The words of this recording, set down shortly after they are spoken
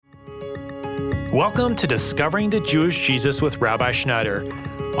Welcome to Discovering the Jewish Jesus with Rabbi Schneider.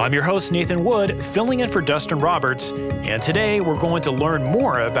 I'm your host, Nathan Wood, filling in for Dustin Roberts, and today we're going to learn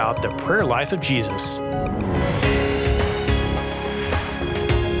more about the prayer life of Jesus.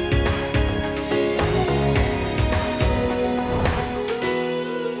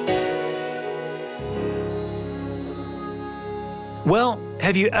 Well,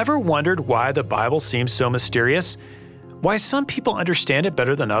 have you ever wondered why the Bible seems so mysterious? Why some people understand it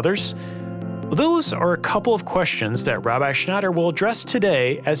better than others? Those are a couple of questions that Rabbi Schneider will address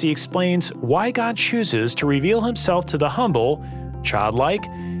today as he explains why God chooses to reveal himself to the humble, childlike,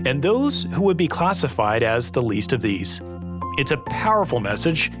 and those who would be classified as the least of these. It's a powerful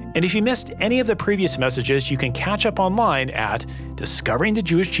message, and if you missed any of the previous messages, you can catch up online at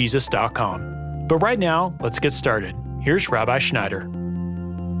discoveringthejewishjesus.com. But right now, let's get started. Here's Rabbi Schneider.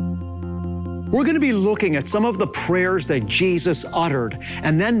 We're going to be looking at some of the prayers that Jesus uttered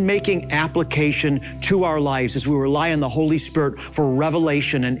and then making application to our lives as we rely on the Holy Spirit for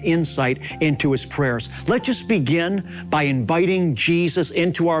revelation and insight into His prayers. Let's just begin by inviting Jesus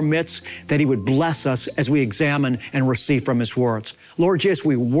into our midst that He would bless us as we examine and receive from His words. Lord Jesus,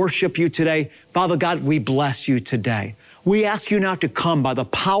 we worship You today. Father God, we bless You today. We ask You now to come by the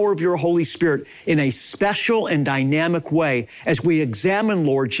power of Your Holy Spirit in a special and dynamic way as we examine,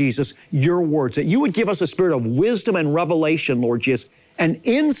 Lord Jesus, Your words, that You would give us a spirit of wisdom and revelation, Lord Jesus, and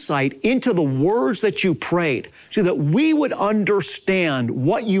insight into the words that You prayed so that we would understand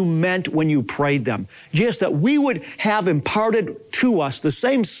what You meant when You prayed them. Jesus, that we would have imparted to us the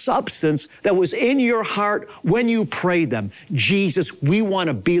same substance that was in Your heart when You prayed them. Jesus, we want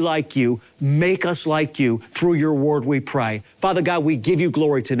to be like You. Make us like You through Your word, we pray. Father God, we give You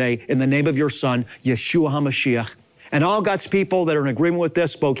glory today in the name of Your Son, Yeshua HaMashiach. And all God's people that are in agreement with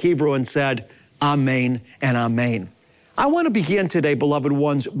this spoke Hebrew and said, Amen and Amen. I want to begin today, beloved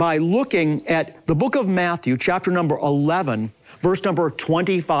ones, by looking at the book of Matthew, chapter number 11, verse number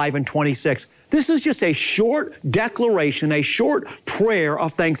 25 and 26. This is just a short declaration, a short prayer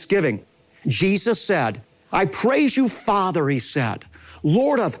of thanksgiving. Jesus said, I praise You, Father, He said,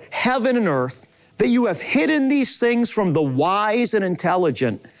 Lord of heaven and earth, that You have hidden these things from the wise and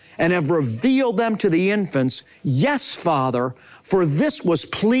intelligent and have revealed them to the infants. Yes, Father, for this was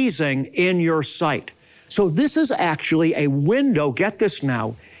pleasing in Your sight. So this is actually a window, get this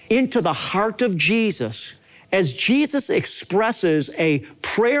now, into the heart of Jesus as Jesus expresses a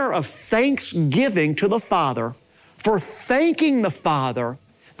prayer of thanksgiving to the Father for thanking the Father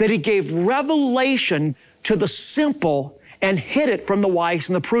that He gave revelation to the simple and hid it from the wise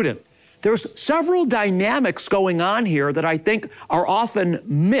and the prudent. There's several dynamics going on here that I think are often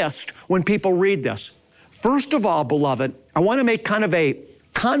missed when people read this. First of all, beloved, I want to make kind of a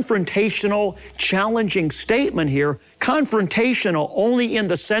confrontational, challenging statement here. Confrontational only in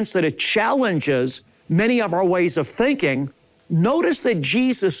the sense that it challenges many of our ways of thinking. Notice that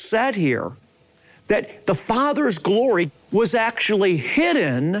Jesus said here that the Father's glory was actually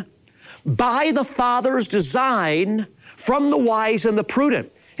hidden by the Father's design from the wise and the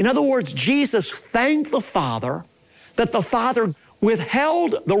prudent. In other words, Jesus thanked the Father that the Father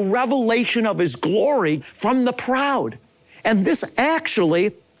withheld the revelation of His glory from the proud. And this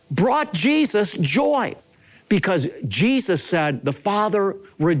actually brought Jesus joy because Jesus said the Father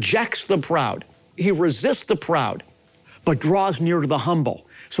rejects the proud. He resists the proud, but draws near to the humble.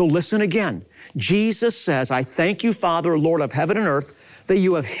 So listen again. Jesus says, I thank You, Father, Lord of heaven and earth, that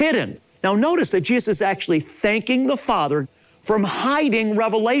You have hidden. Now notice that Jesus is actually thanking the Father from hiding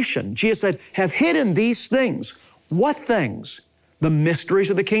revelation. Jesus said, have hidden these things. What things? The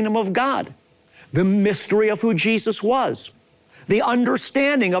mysteries of the kingdom of God. The mystery of who Jesus was, the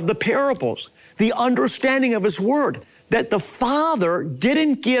understanding of the parables, the understanding of His word, that the Father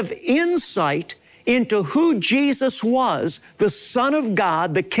didn't give insight into who Jesus was, the Son of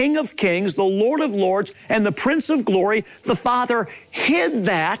God, the King of Kings, the Lord of Lords, and the Prince of Glory. The Father hid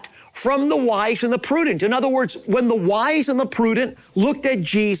that from the wise and the prudent. In other words, when the wise and the prudent looked at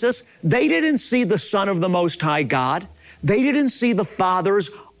Jesus, they didn't see the Son of the Most High God. They didn't see the Father's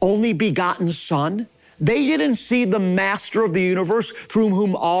only begotten Son. They didn't see the Master of the universe through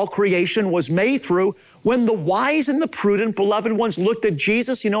whom all creation was made through. When the wise and the prudent, beloved ones, looked at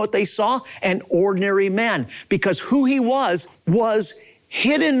Jesus, you know what they saw? An ordinary man, because who He was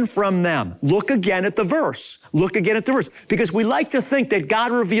hidden from them. Look again at the verse. Look again at the verse. Because we like to think that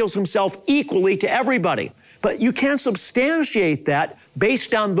God reveals Himself equally to everybody. But you can't substantiate that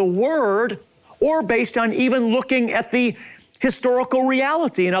based on the Word or based on even looking at the historical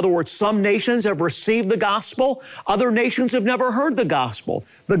reality. In other words, some nations have received the gospel. Other nations have never heard the gospel.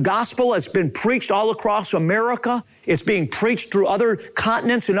 The gospel has been preached all across America. It's being preached through other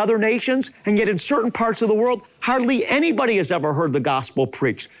continents and other nations. And yet in certain parts of the world, hardly anybody has ever heard the gospel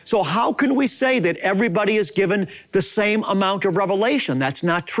preached. So how can we say that everybody is given the same amount of revelation? That's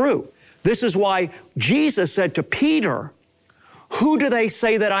not true. This is why Jesus said to Peter, "Who do they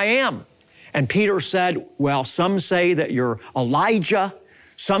say that I am?" And Peter said, "Well, some say that you're Elijah.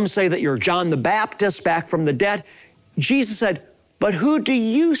 Some say that you're John the Baptist back from the dead." Jesus said, "But who do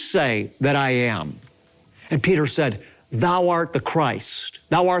you say that I am?" And Peter said, "Thou art the Christ.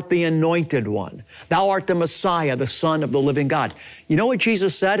 Thou art the anointed one. Thou art the Messiah, the Son of the living God." You know what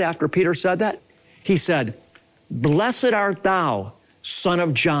Jesus said after Peter said that? He said, "Blessed art thou, son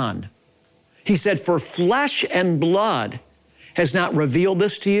of John." He said, "For flesh and blood has not revealed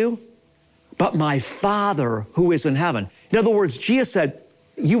this to you, but my Father who is in heaven." In other words, Jesus said,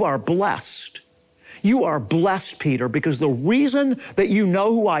 you are blessed. You are blessed, Peter, because the reason that you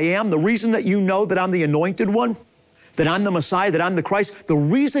know who I am, the reason that you know that I'm the anointed one, that I'm the Messiah, that I'm the Christ, the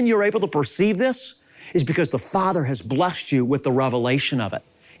reason you're able to perceive this is because the Father has blessed you with the revelation of it.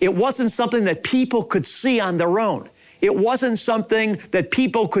 It wasn't something that people could see on their own. It wasn't something that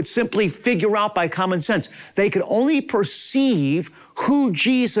people could simply figure out by common sense. They could only perceive who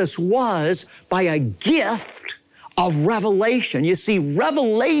Jesus was by a gift of revelation. You see,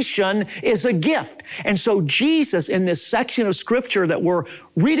 revelation is a gift. And so Jesus, in this section of Scripture that we're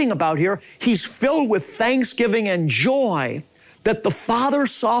reading about here, he's filled with thanksgiving and joy that the Father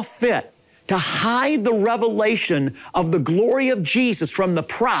saw fit to hide the revelation of the glory of Jesus from the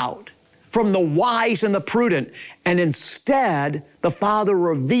proud, from the wise and the prudent, and instead the Father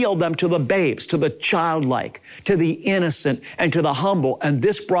revealed them to the babes, to the childlike, to the innocent, and to the humble, and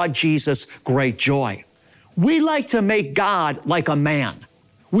this brought Jesus great joy. We like to make God like a man.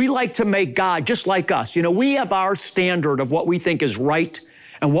 We like to make God just like us. You know, we have our standard of what we think is right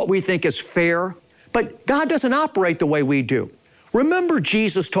and what we think is fair, but God doesn't operate the way we do. Remember,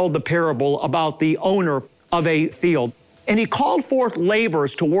 Jesus told the parable about the owner of a field, and he called forth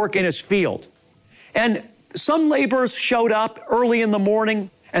laborers to work in his field. And some laborers showed up early in the morning,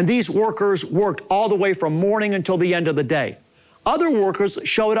 and these workers worked all the way from morning until the end of the day. Other workers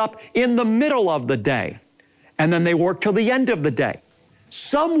showed up in the middle of the day, and then they worked till the end of the day.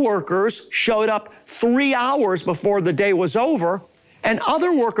 Some workers showed up 3 hours before the day was over, and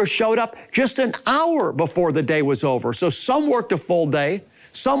other workers showed up just an hour before the day was over. So some worked a full day,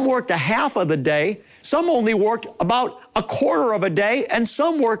 some worked a half of the day, some only worked about a quarter of a day, and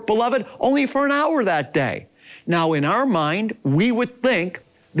some worked, beloved, only for an hour that day. Now, in our mind, we would think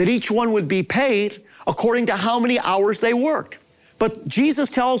that each one would be paid according to how many hours they worked. But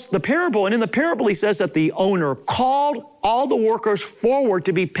Jesus tells the parable, and in the parable he says that the owner called all the workers forward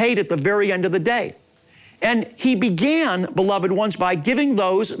to be paid at the very end of the day. And he began, beloved ones, by giving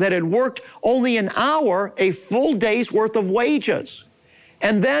those that had worked only an hour a full day's worth of wages.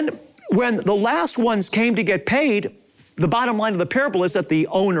 And then when the last ones came to get paid, the bottom line of the parable is that the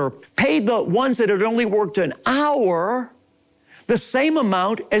owner paid the ones that had only worked an hour the same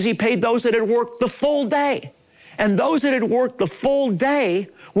amount as he paid those that had worked the full day. And those that had worked the full day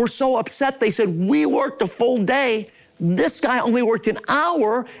were so upset, they said, "We worked a full day. This guy only worked an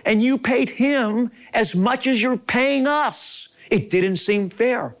hour, and you paid him as much as you're paying us." It didn't seem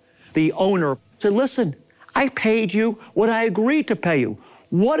fair. The owner said, "Listen, I paid you what I agreed to pay you.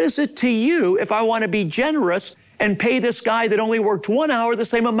 What is it to you if I want to be generous and pay this guy that only worked 1 hour the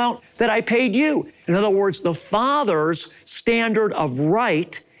same amount that I paid you?" In other words, the Father's standard of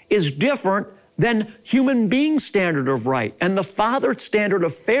right is different than human beings' standard of right. And the Father's standard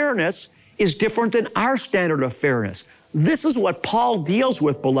of fairness is different than our standard of fairness. This is what Paul deals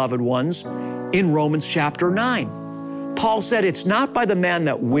with, beloved ones, in Romans chapter 9. Paul said it's not by the man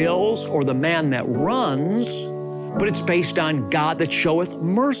that wills or the man that runs, but it's based on God that showeth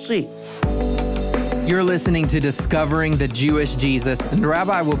mercy. You're listening to Discovering the Jewish Jesus, and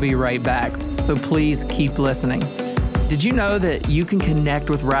Rabbi will be right back, so please keep listening. Did you know that you can connect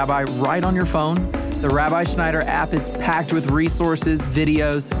with Rabbi right on your phone? The Rabbi Schneider app is packed with resources,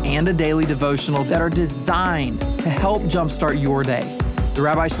 videos, and a daily devotional that are designed to help jumpstart your day. The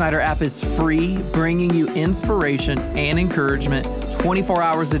Rabbi Schneider app is free, bringing you inspiration and encouragement 24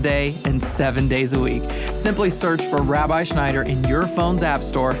 hours a day and 7 days a week. Simply search for Rabbi Schneider in your phone's app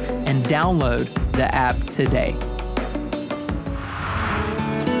store and download the app today.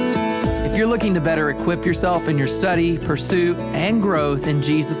 If you're looking to better equip yourself in your study, pursuit, and growth in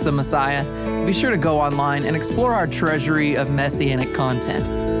Jesus the Messiah, be sure to go online and explore our treasury of Messianic content.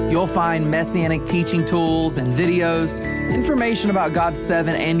 You'll find messianic teaching tools and videos, information about God's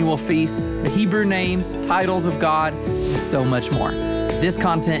 7 annual feasts, the Hebrew names, titles of God, and so much more. This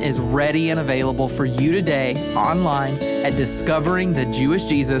content is ready and available for you today online at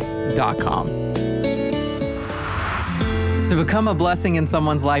discoveringthejewishjesus.com. To become a blessing in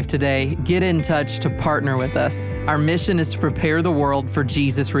someone's life today, get in touch to partner with us. Our mission is to prepare the world for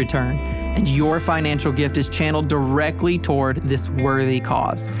Jesus' return, and your financial gift is channeled directly toward this worthy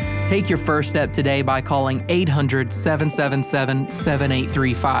cause. Take your first step today by calling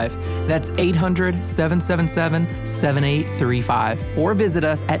 800-777-7835. That's 800-777-7835. Or visit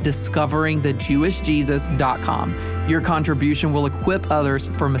us at discoveringthejewishjesus.com. Your contribution will equip others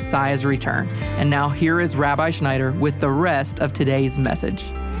for Messiah's return. And now here is Rabbi Schneider with the rest of today's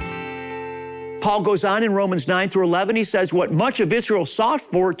message. Paul goes on in Romans 9 through 11. He says, what much of Israel sought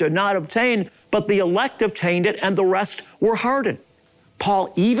for did not obtain, but the elect obtained it, and the rest were hardened.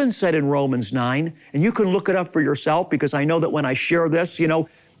 Paul even said in Romans 9, and you can look it up for yourself, because I know that when I share this,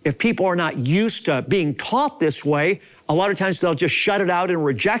 if people are not used to being taught this way, a lot of times they'll just shut it out and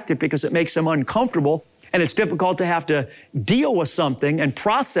reject it because it makes them uncomfortable. And it's difficult to have to deal with something and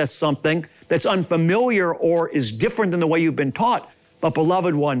process something that's unfamiliar or is different than the way you've been taught. But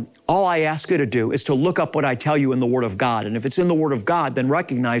beloved one, all I ask you to do is to look up what I tell you in the Word of God. And if it's in the Word of God, then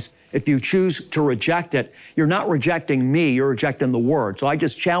recognize if you choose to reject it, you're not rejecting me, you're rejecting the Word. So I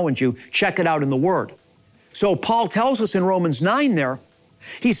just challenge you, check it out in the Word. So Paul tells us in Romans 9 there,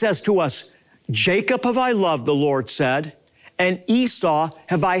 he says to us, Jacob have I loved, the Lord said, and Esau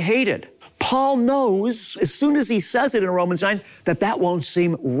have I hated. Paul knows, as soon as he says it in Romans 9, that won't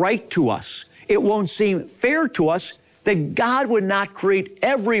seem right to us. It won't seem fair to us, that God would not create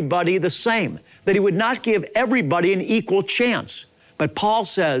everybody the same, that He would not give everybody an equal chance. But Paul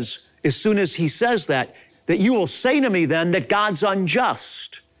says, as soon as he says that you will say to me then that God's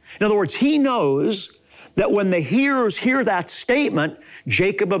unjust. In other words, he knows that when the hearers hear that statement,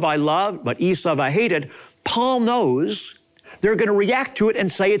 Jacob have I loved, but Esau have I hated, Paul knows they're going to react to it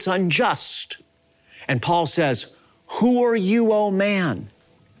and say it's unjust. And Paul says, who are you, O man,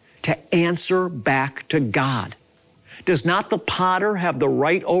 to answer back to God? Does not the potter have the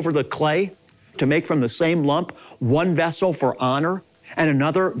right over the clay to make from the same lump one vessel for honor and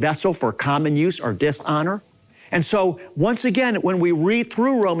another vessel for common use or dishonor? And so, once again, when we read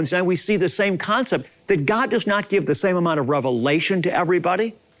through Romans 9, we see the same concept, that God does not give the same amount of revelation to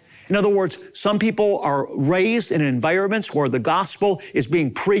everybody. In other words, some people are raised in environments where the gospel is being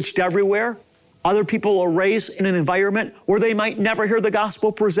preached everywhere. Other people are raised in an environment where they might never hear the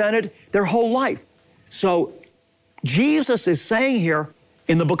gospel presented their whole life. So, Jesus is saying here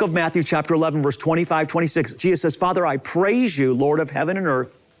in the book of Matthew, chapter 11, verse 25, 26, Jesus says, Father, I praise you, Lord of heaven and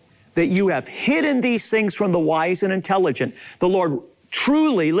earth, that you have hidden these things from the wise and intelligent. The Lord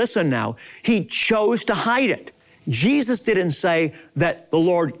truly, listen now, He chose to hide it. Jesus didn't say that the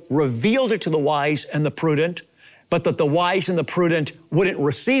Lord revealed it to the wise and the prudent, but that the wise and the prudent wouldn't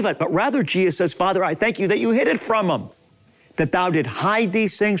receive it. But rather, Jesus says, Father, I thank you that you hid it from them, that thou did hide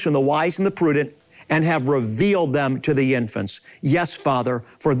these things from the wise and the prudent, and have revealed them to the infants. Yes, Father,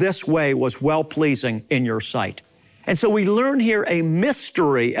 for this way was well-pleasing in your sight. And so we learn here a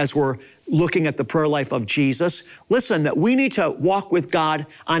mystery as we're looking at the prayer life of Jesus. Listen, that we need to walk with God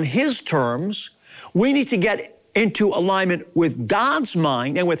on His terms. We need to get into alignment with God's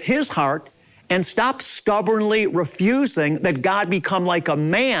mind and with His heart and stop stubbornly refusing that God become like a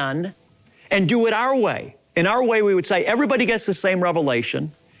man and do it our way. In our way, we would say everybody gets the same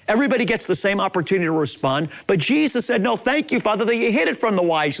revelation. Everybody gets the same opportunity to respond. But Jesus said, no, thank you, Father, that you hid it from the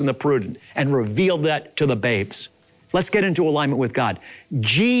wise and the prudent and revealed that to the babes. Let's get into alignment with God.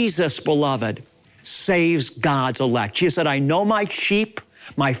 Jesus, beloved, saves God's elect. Jesus said, I know my sheep.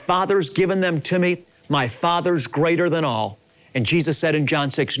 My Father's given them to me. My Father's greater than all. And Jesus said in John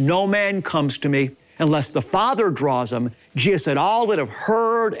 6, no man comes to me unless the Father draws them. Jesus said, all that have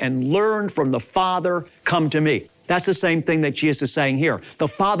heard and learned from the Father come to me. That's the same thing that Jesus is saying here. The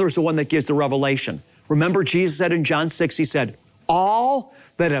Father's the one that gives the revelation. Remember, Jesus said in John 6, He said, all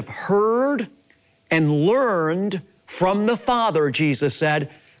that have heard and learned from the Father, Jesus said,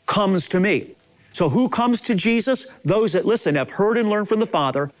 comes to me. So who comes to Jesus? Those that, listen, have heard and learned from the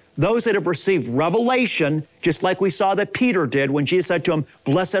Father, those that have received revelation, just like we saw that Peter did when Jesus said to him,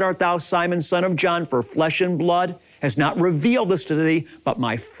 blessed art thou, Simon, son of John, for flesh and blood has not revealed this to thee, but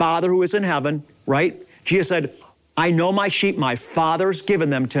my Father who is in heaven, right? Jesus said, I know my sheep, my Father's given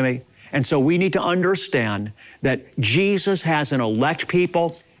them to me. And so we need to understand that Jesus has an elect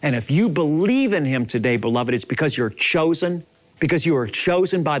people. And if you believe in Him today, beloved, it's because you're chosen because you were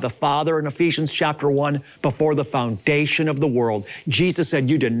chosen by the Father in Ephesians chapter 1 before the foundation of the world. Jesus said,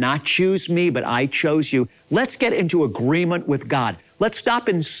 you did not choose me, but I chose you. Let's get into agreement with God. Let's stop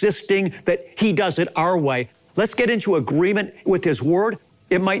insisting that He does it our way. Let's get into agreement with His Word.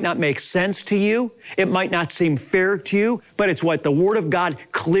 It might not make sense to you. It might not seem fair to you, but it's what the Word of God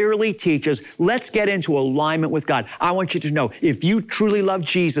clearly teaches. Let's get into alignment with God. I want you to know, if you truly love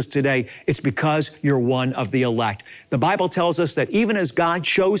Jesus today, it's because you're one of the elect. The Bible tells us that even as God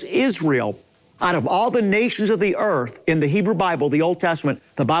chose Israel out of all the nations of the earth in the Hebrew Bible, the Old Testament,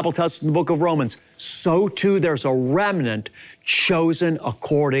 the Bible tells us in the book of Romans, so too there's a remnant chosen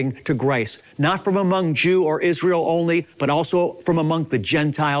according to grace, not from among Jew or Israel only, but also from among the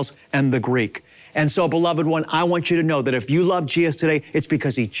Gentiles and the Greek. And so, beloved one, I want you to know that if you love Jesus today, it's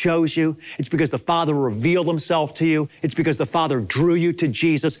because He chose you. It's because the Father revealed Himself to you. It's because the Father drew you to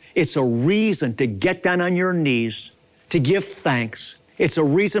Jesus. It's a reason to get down on your knees, to give thanks. It's a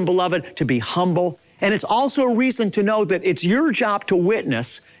reason, beloved, to be humble. And it's also a reason to know that it's your job to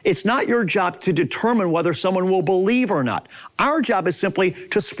witness. It's not your job to determine whether someone will believe or not. Our job is simply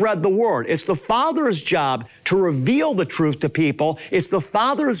to spread the word. It's the Father's job to reveal the truth to people. It's the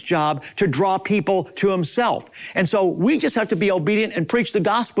Father's job to draw people to Himself. And so we just have to be obedient and preach the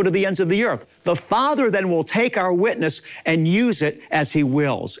gospel to the ends of the earth. The Father then will take our witness and use it as He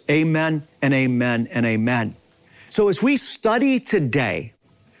wills. Amen and amen and amen. So as we study today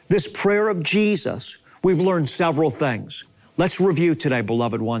this prayer of Jesus, we've learned several things. Let's review today,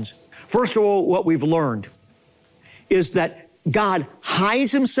 beloved ones. First of all, what we've learned is that God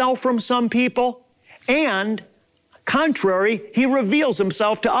hides Himself from some people, and contrary, He reveals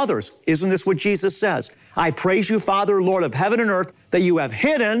Himself to others. Isn't this what Jesus says? I praise you, Father, Lord of heaven and earth, that you have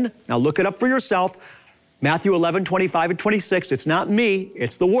hidden, now look it up for yourself, Matthew 11, 25 and 26, it's not me,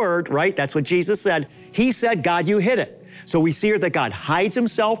 it's the Word, right? That's what Jesus said. He said, God, you hid it. So we see here that God hides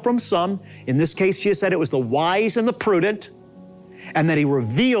Himself from some. In this case, Jesus said it was the wise and the prudent, and that He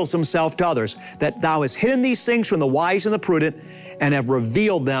reveals Himself to others, that thou hast hidden these things from the wise and the prudent and have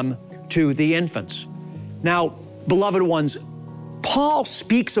revealed them to the infants. Now, beloved ones, Paul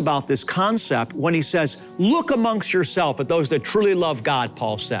speaks about this concept when he says, look amongst yourself at those that truly love God,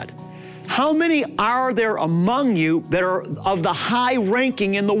 Paul said. How many are there among you that are of the high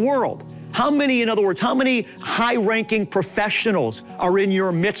ranking in the world? How many, in other words, how many high-ranking professionals are in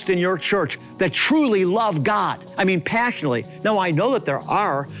your midst in your church that truly love God? I mean, passionately. Now, I know that there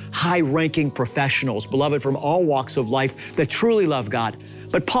are high-ranking professionals, beloved, from all walks of life that truly love God.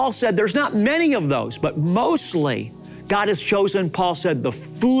 But Paul said there's not many of those, but mostly God has chosen, Paul said, the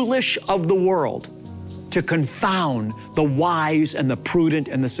foolish of the world to confound the wise and the prudent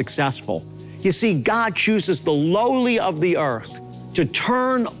and the successful. You see, God chooses the lowly of the earth to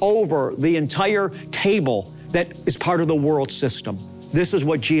turn over the entire table that is part of the world system. This is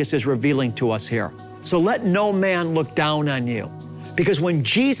what Jesus is revealing to us here. So let no man look down on you, because when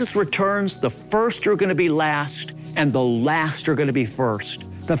Jesus returns, the first are going to be last and the last are going to be first.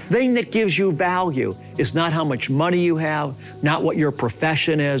 The thing that gives you value is not how much money you have, not what your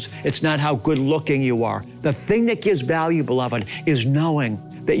profession is, it's not how good looking you are. The thing that gives value, beloved, is knowing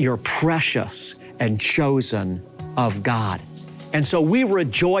that you're precious and chosen of God. And so we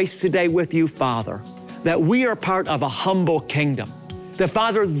rejoice today with you, Father, that we are part of a humble kingdom. That,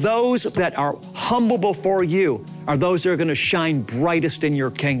 Father, those that are humble before you are those that are going to shine brightest in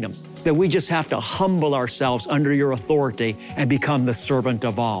your kingdom. That we just have to humble ourselves under your authority and become the servant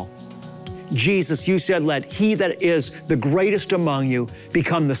of all. Jesus, you said, let he that is the greatest among you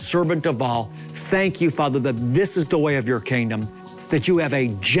become the servant of all. Thank you, Father, that this is the way of your kingdom, that you have a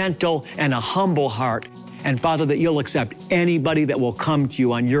gentle and a humble heart. And Father, that you'll accept anybody that will come to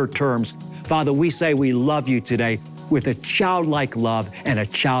you on your terms. Father, we say we love you today with a childlike love and a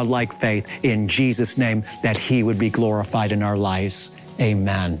childlike faith in Jesus' name, that he would be glorified in our lives.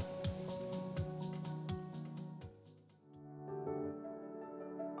 Amen.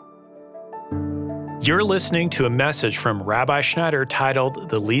 You're listening to a message from Rabbi Schneider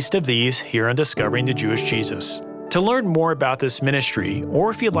titled, The Least of These, here on Discovering the Jewish Jesus. To learn more about this ministry, or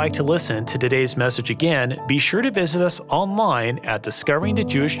if you'd like to listen to today's message again, be sure to visit us online at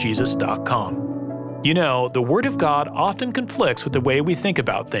discoveringthejewishjesus.com. You know, the Word of God often conflicts with the way we think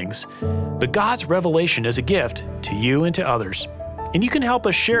about things, but God's revelation is a gift to you and to others. And you can help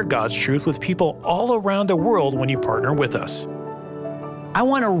us share God's truth with people all around the world when you partner with us. I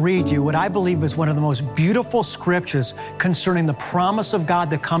want to read you what I believe is one of the most beautiful scriptures concerning the promise of God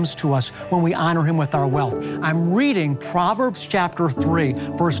that comes to us when we honor Him with our wealth. I'm reading Proverbs chapter 3,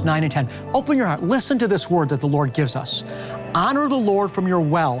 verse 9 and 10. Open your heart. Listen to this word that the Lord gives us. Honor the Lord from your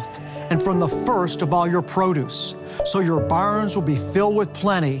wealth and from the first of all your produce. So your barns will be filled with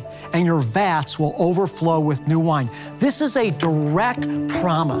plenty, and your vats will overflow with new wine. This is a direct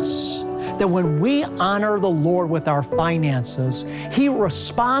promise that when we honor the Lord with our finances, He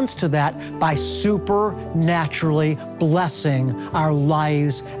responds to that by supernaturally blessing our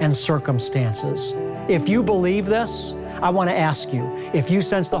lives and circumstances. If you believe this, I want to ask you, if you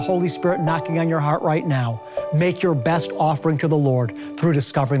sense the Holy Spirit knocking on your heart right now, make your best offering to the Lord through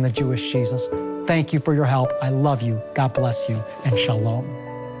discovering the Jewish Jesus. Thank you for your help. I love you. God bless you, and shalom.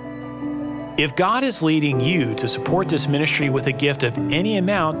 If God is leading you to support this ministry with a gift of any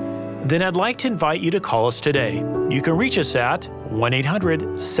amount, then I'd like to invite you to call us today. You can reach us at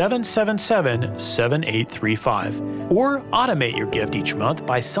 1-800-777-7835 or automate your gift each month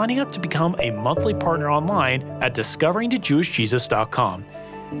by signing up to become a monthly partner online at discoveringthejewishjesus.com.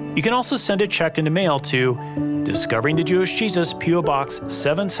 You can also send a check in the mail to Discovering the Jewish Jesus, P.O. Box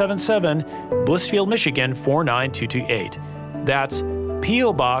 777, Blissfield, Michigan 49228. That's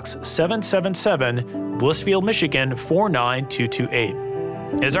P.O. Box 777, Blissfield, Michigan 49228.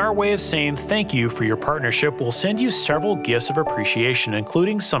 As our way of saying thank you for your partnership, we'll send you several gifts of appreciation,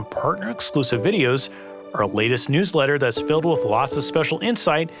 including some partner-exclusive videos, our latest newsletter that's filled with lots of special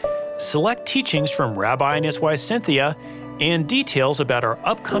insight, select teachings from Rabbi and his wife Cynthia, and details about our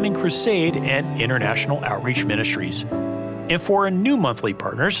upcoming crusade and international outreach ministries. And for our new monthly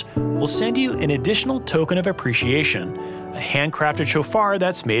partners, we'll send you an additional token of appreciation, a handcrafted shofar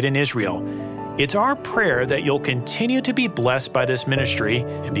that's made in Israel. It's our prayer that you'll continue to be blessed by this ministry,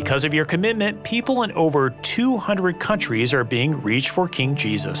 and because of your commitment, people in over 200 countries are being reached for King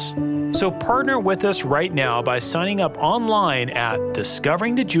Jesus. So partner with us right now by signing up online at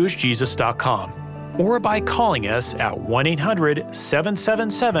discoveringthejewishjesus.com or by calling us at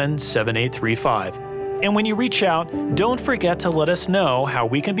 1-800-777-7835. And when you reach out, don't forget to let us know how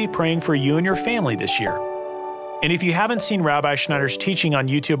we can be praying for you and your family this year. And if you haven't seen Rabbi Schneider's teaching on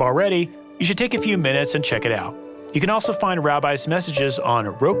YouTube already, you should take a few minutes and check it out. You can also find Rabbi's messages on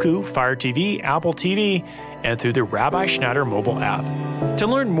Roku, Fire TV, Apple TV, and through the Rabbi Schneider mobile app. To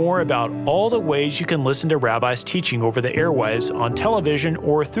learn more about all the ways you can listen to Rabbi's teaching over the airwaves, on television,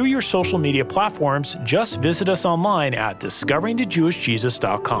 or through your social media platforms, just visit us online at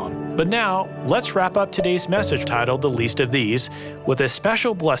discoveringthejewishjesus.com. But now, let's wrap up today's message titled The Least of These with a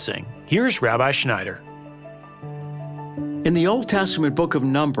special blessing. Here's Rabbi Schneider. In the Old Testament book of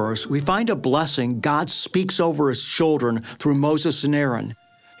Numbers, we find a blessing God speaks over His children through Moses and Aaron.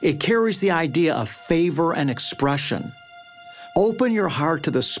 It carries the idea of favor and expression. Open your heart to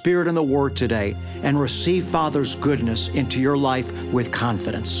the Spirit and the Word today and receive Father's goodness into your life with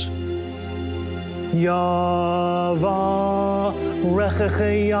confidence.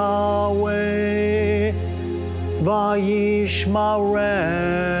 Yavarechecha Yahweh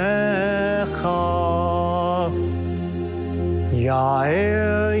vayishmarecha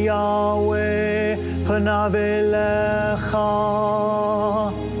Ya'er Yahweh panav elecha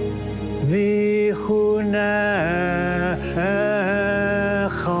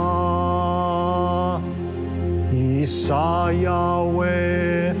v'chunecha Yisa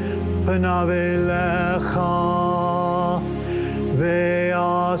Yahweh panav elecha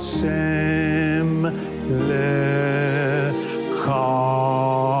ve'asem lecha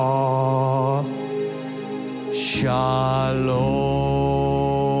Shalom.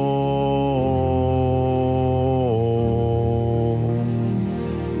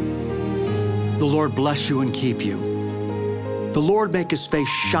 The Lord bless you and keep you. The Lord make His face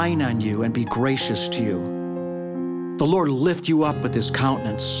shine on you and be gracious to you. The Lord lift you up with His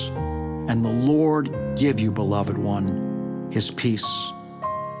countenance, and the Lord give you, beloved one, His peace.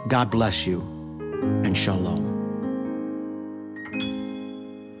 God bless you, and shalom.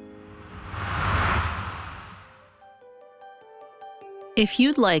 If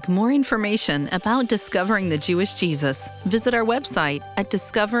you'd like more information about Discovering the Jewish Jesus, visit our website at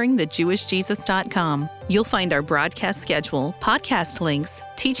discoveringthejewishjesus.com. You'll find our broadcast schedule, podcast links,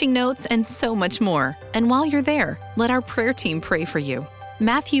 teaching notes, and so much more. And while you're there, let our prayer team pray for you.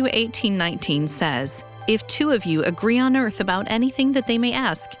 Matthew 18:19 says, "If two of you agree on earth about anything that they may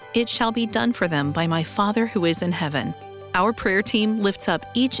ask, it shall be done for them by my Father who is in heaven." Our prayer team lifts up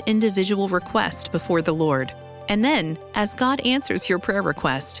each individual request before the Lord. And then, as God answers your prayer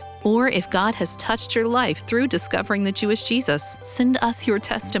request, or if God has touched your life through Discovering the Jewish Jesus, send us your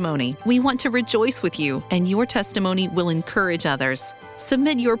testimony. We want to rejoice with you, and your testimony will encourage others.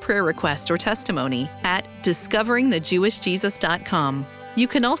 Submit your prayer request or testimony at discoveringthejewishjesus.com. You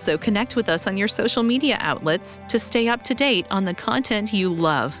can also connect with us on your social media outlets to stay up to date on the content you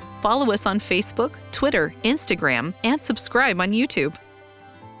love. Follow us on Facebook, Twitter, Instagram, and subscribe on YouTube.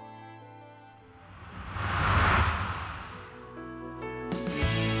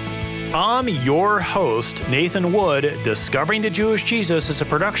 I'm your host, Nathan Wood. Discovering the Jewish Jesus is a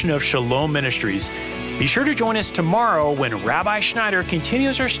production of Shalom Ministries. Be sure to join us tomorrow when Rabbi Schneider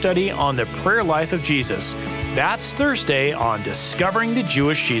continues our study on the prayer life of Jesus. That's Thursday on Discovering the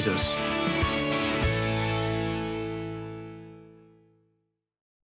Jewish Jesus.